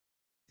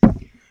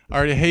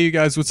Alright, hey you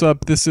guys, what's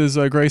up? This is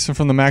Grayson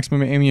from the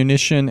Maximum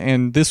Ammunition,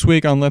 and this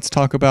week on Let's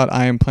Talk About,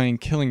 I am playing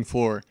Killing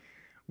Floor,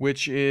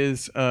 which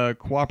is a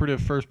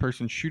cooperative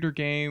first-person shooter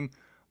game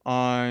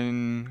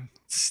on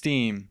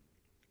Steam.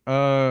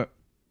 Uh,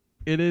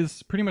 it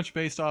is pretty much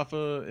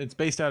it's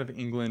based out of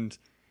England,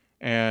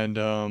 and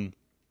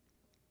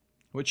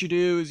what you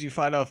do is you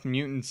fight off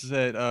mutants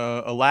that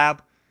a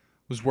lab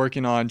was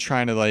working on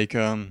trying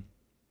to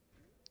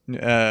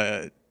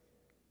uh,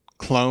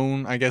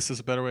 clone, I guess is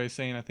a better way of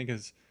saying. I think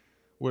is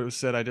what it was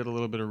said. I did a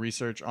little bit of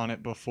research on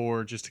it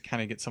before just to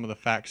kind of get some of the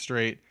facts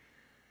straight.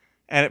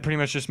 And it pretty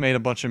much just made a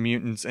bunch of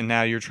mutants, and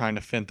now you're trying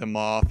to fend them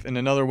off. And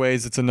in other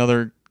ways, it's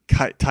another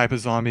type of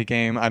zombie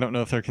game. I don't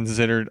know if they're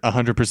considered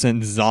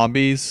 100%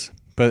 zombies,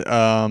 but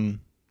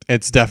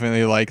it's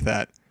definitely like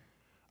that.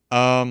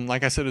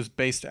 Like I said, it was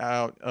based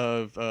out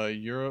of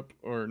Europe,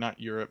 or not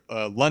Europe,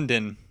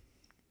 London.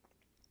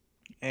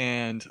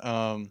 And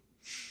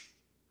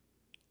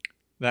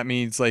that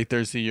means like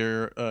there's the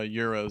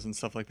euros and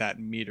stuff like that,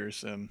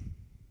 meters.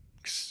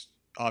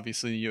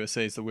 Obviously, the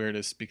USA is the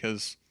weirdest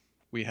because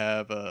we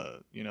have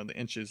the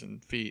inches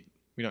and feet.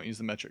 We don't use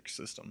the metric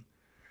system.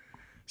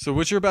 So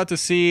what you're about to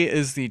see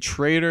is the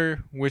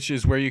trader, which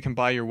is where you can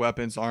buy your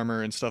weapons,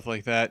 armor, and stuff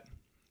like that.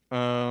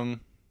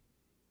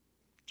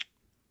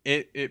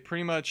 It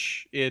pretty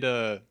much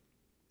it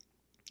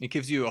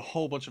gives you a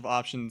whole bunch of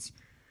options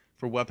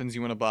for weapons you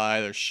want to buy.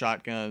 There's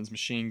shotguns,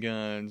 machine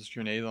guns,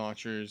 grenade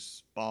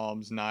launchers,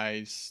 bombs,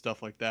 knives,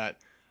 stuff like that,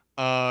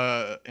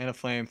 and a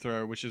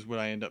flamethrower, which is what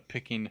I end up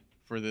picking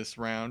for this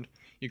round.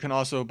 You can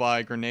also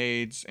buy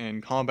grenades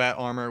and combat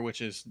armor,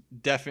 which is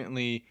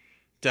definitely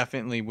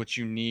what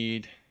you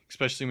need,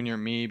 especially when you're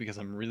me, because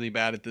I'm really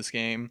bad at this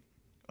game.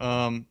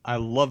 I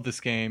love this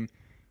game,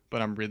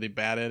 but I'm really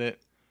bad at it.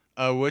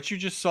 What you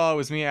just saw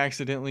was me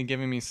accidentally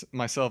giving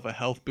myself a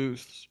health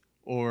boost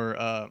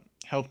or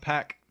health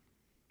pack.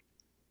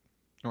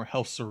 Or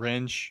health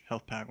syringe,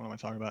 health pack, what am I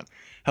talking about?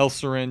 Health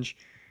syringe.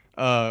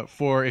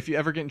 For if you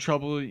ever get in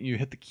trouble, you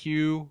hit the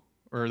Q,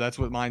 or that's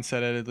what mine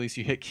said at least.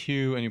 You hit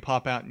Q and you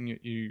pop out and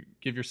you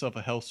give yourself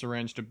a health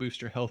syringe to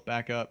boost your health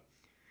back up.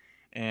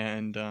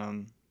 And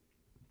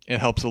it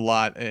helps a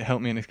lot. It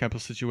helped me in a couple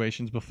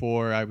situations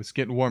before. I was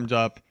getting warmed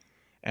up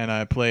and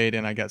I played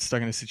and I got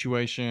stuck in a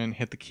situation,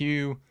 hit the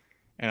Q,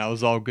 and I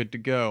was all good to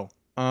go.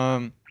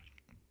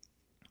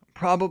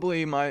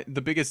 Probably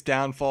the biggest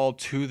downfall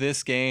to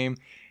this game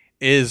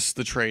is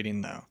the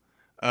trading though.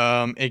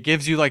 It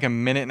gives you like a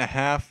minute and a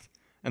half,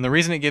 and the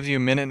reason it gives you a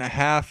minute and a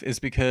half is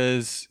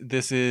because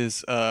this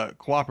is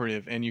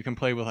cooperative, and you can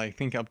play with I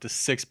think up to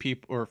 6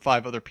 people or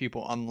 5 other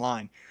people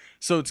online.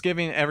 So it's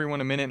giving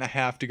everyone a minute and a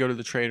half to go to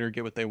the trader,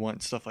 get what they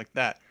want, stuff like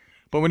that.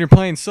 But when you're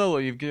playing solo,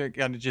 you've got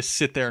to just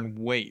sit there and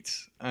wait.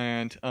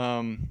 And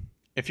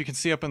if you can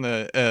see up in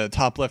the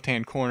top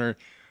left-hand corner,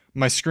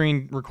 my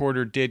screen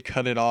recorder did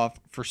cut it off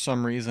for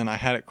some reason. I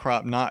had it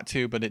cropped not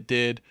to, but it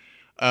did.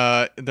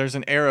 There's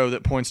an arrow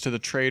that points to the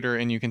trader,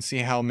 and you can see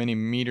how many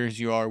meters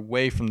you are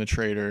away from the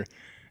trader,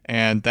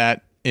 and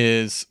that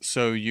is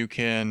so you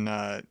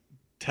can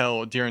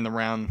tell during the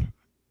round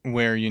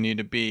where you need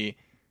to be,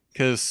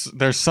 because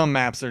there's some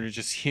maps that are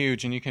just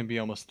huge and you can be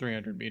almost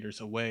 300 meters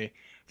away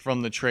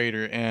from the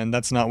trader, and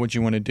that's not what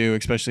you want to do,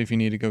 especially if you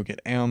need to go get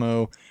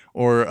ammo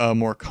or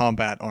more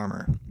combat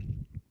armor.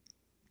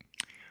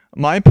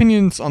 My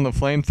opinions on the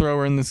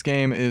flamethrower in this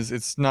game is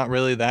it's not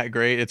really that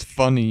great. It's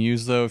fun to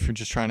use though if you're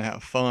just trying to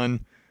have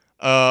fun.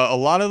 A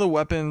lot of the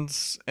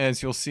weapons,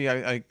 as you'll see,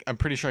 I'm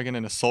pretty sure I get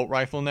an assault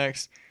rifle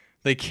next.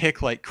 They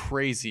kick like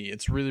crazy.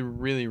 It's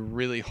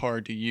really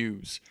hard to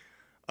use.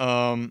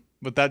 But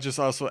that just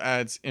also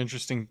adds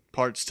interesting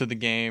parts to the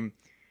game,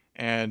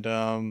 and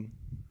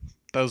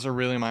those are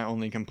really my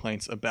only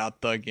complaints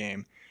about the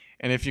game.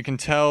 And if you can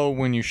tell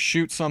when you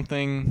shoot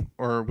something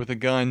or with a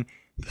gun,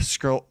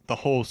 the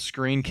whole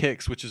screen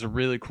kicks, which is a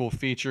really cool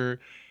feature,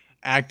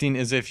 acting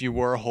as if you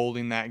were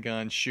holding that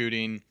gun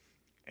shooting,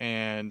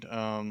 and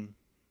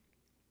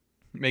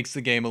makes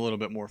the game a little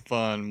bit more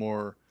fun,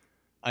 more,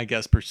 I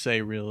guess, per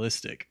se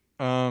realistic.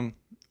 I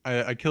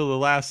killed the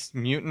last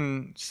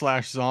mutant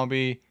slash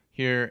zombie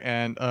here,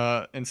 and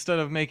instead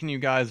of making you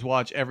guys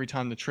watch every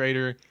time the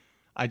trader,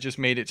 I just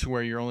made it to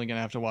where you're only gonna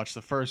have to watch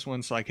the first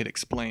one so I could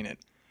explain it.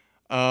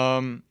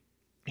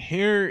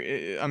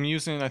 Here I'm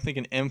using I think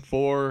an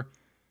M4,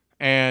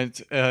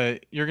 and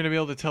you're going to be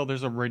able to tell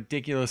there's a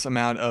ridiculous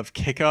amount of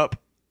kick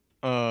up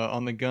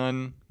on the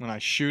gun when I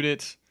shoot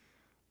it.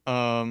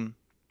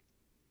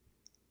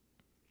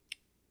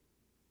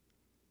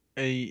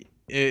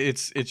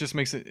 It just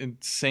makes it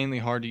insanely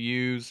hard to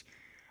use.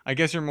 I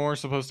guess you're more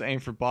supposed to aim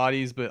for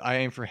bodies, but I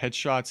aim for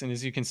headshots, and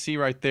as you can see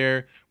right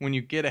there, when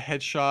you get a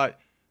headshot,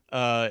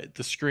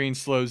 the screen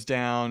slows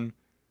down,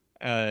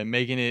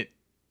 making it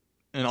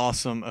an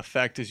awesome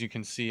effect. As you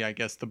can see, I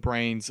guess the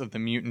brains of the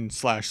mutant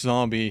slash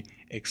zombie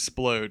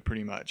explode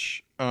pretty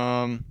much.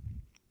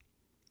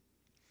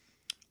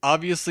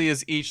 Obviously,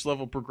 as each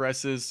level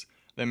progresses,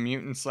 the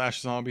mutant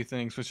slash zombie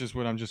things, which is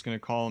what I'm just going to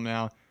call them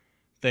now,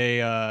 they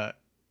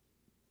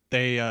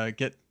they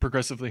get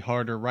progressively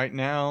harder. Right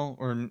now,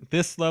 or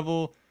this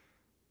level,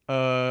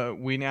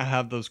 we now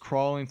have those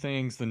crawling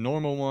things, the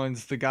normal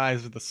ones, the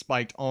guys with the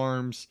spiked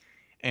arms,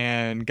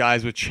 and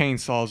guys with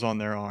chainsaws on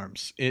their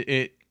arms.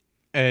 And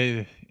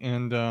I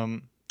think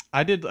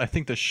I did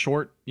the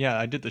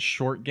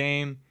short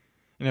game,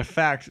 and in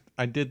fact,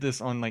 I did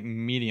this on like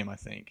medium, I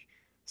think.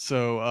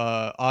 So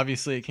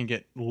obviously, it can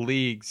get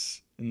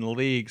leagues and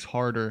leagues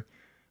harder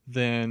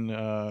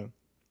than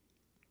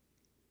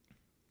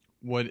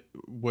what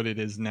it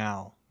is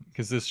now,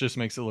 because this just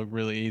makes it look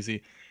really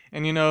easy.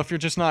 And you know, if you're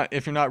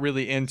not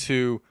really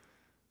into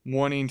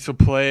wanting to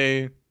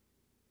play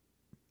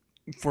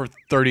for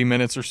 30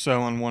 minutes or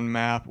so on one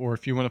map, or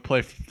if you want to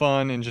play for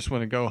fun and just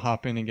want to go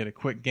hop in and get a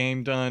quick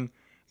game done,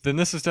 then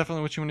this is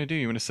definitely what you want to do.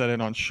 You want to set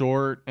it on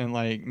short and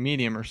like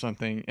medium or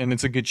something, and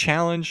it's a good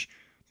challenge,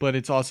 but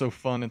it's also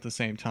fun at the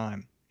same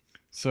time.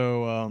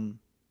 So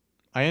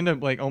I end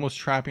up like almost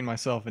trapping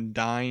myself and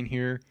dying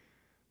here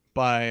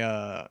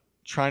by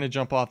trying to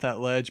jump off that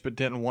ledge, but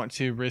didn't want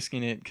to,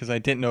 risking it because I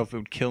didn't know if it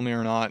would kill me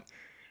or not.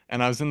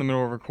 And I was in the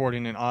middle of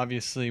recording, and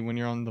obviously when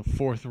you're on the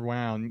 4th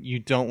round, you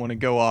don't want to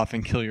go off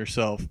and kill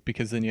yourself,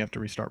 because then you have to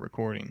restart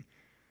recording,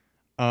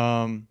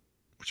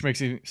 which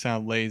makes you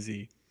sound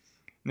lazy.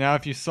 Now,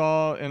 if you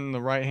saw in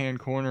the right-hand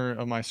corner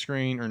of my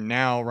screen, or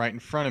now right in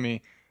front of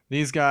me,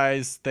 these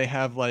guys, they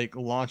have like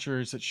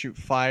launchers that shoot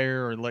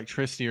fire or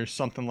electricity or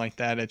something like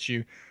that at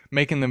you,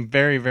 making them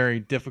very, very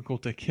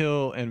difficult to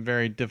kill and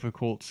very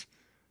difficult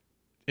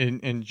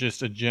in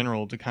just a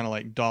general to kind of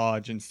like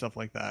dodge and stuff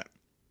like that.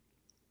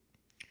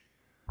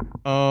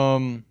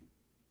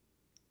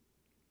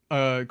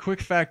 A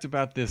quick fact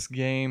about this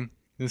game.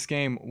 This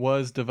game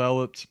was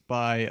developed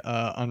by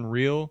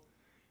Unreal,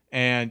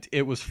 and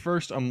it was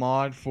first a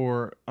mod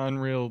for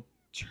Unreal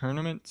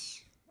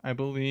Tournaments, I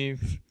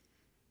believe.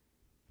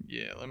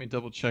 Yeah, let me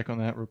double check on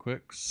that real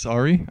quick.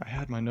 Sorry, I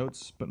had my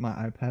notes, but my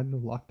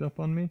iPad locked up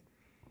on me.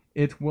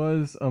 It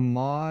was a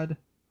mod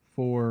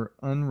for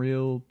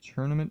Unreal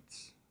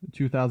Tournaments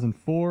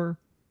 2004,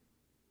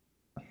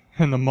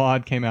 and the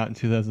mod came out in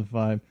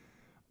 2005.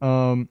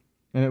 And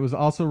it was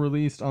also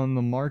released on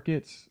the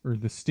market, or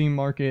the Steam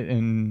market,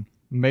 in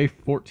May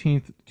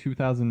 14th,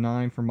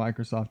 2009 for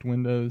Microsoft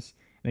Windows.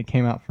 And it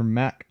came out for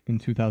Mac in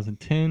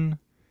 2010.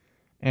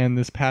 And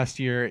this past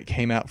year, it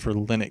came out for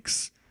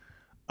Linux.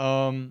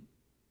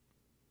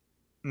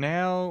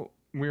 Now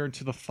we're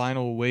to the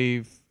final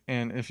wave.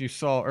 And if you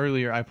saw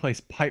earlier, I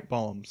placed pipe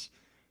bombs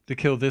to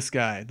kill this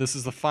guy. This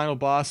is the final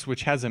boss,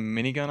 which has a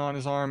minigun on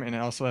his arm, and it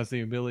also has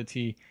the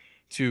ability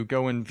to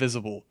go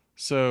invisible.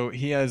 So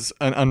he has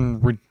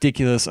an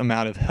ridiculous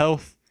amount of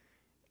health,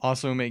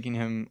 also making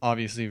him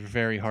obviously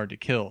very hard to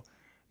kill.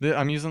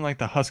 I'm using like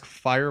the Husk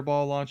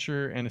Fireball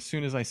launcher, and as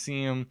soon as I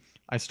see him,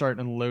 I start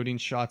unloading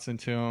shots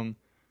into him.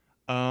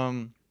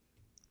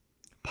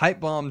 Pipe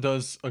Bomb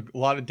does a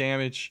lot of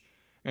damage,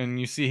 and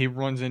you see he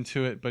runs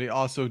into it, but he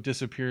also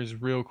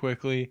disappears real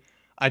quickly.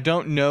 I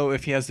don't know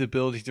if he has the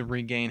ability to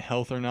regain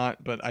health or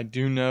not, but I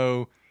do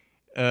know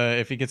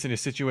if he gets in a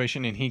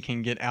situation and he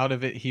can get out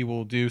of it, he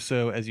will do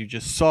so, as you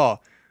just saw,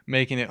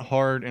 making it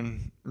hard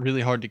and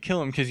really hard to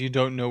kill him because you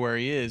don't know where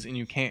he is and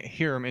you can't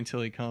hear him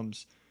until he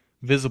comes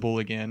visible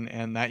again,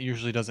 and that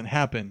usually doesn't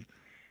happen.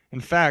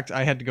 In fact,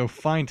 I had to go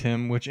find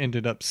him, which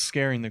ended up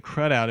scaring the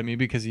crud out of me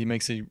because he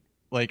makes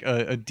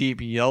a deep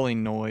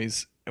yelling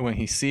noise when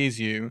he sees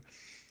you,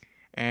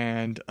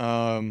 and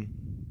I've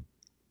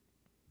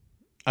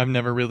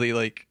never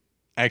really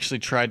actually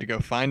tried to go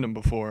find him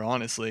before,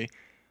 honestly.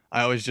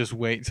 I always just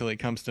wait until he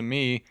comes to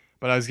me,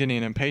 but I was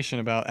getting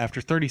impatient about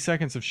after 30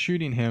 seconds of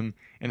shooting him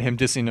and him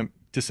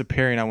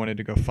disappearing, I wanted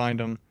to go find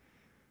him.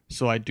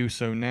 So I do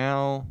so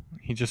now.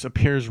 He just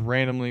appears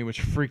randomly,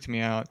 which freaked me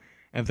out,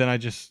 and then I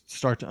just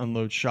start to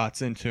unload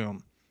shots into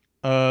him.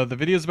 The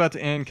video's about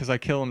to end because I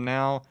kill him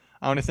now.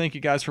 I want to thank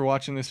you guys for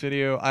watching this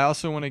video. I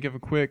also want to give a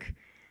quick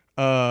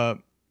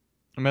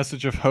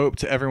message of hope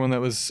to everyone that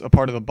was a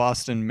part of the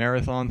Boston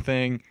Marathon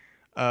thing.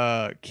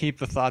 Keep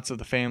the thoughts of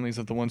the families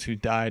of the ones who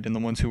died and the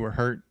ones who were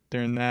hurt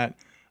during that.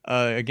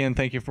 Again,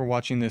 thank you for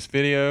watching this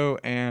video,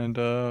 and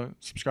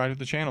subscribe to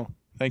the channel.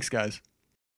 Thanks, guys.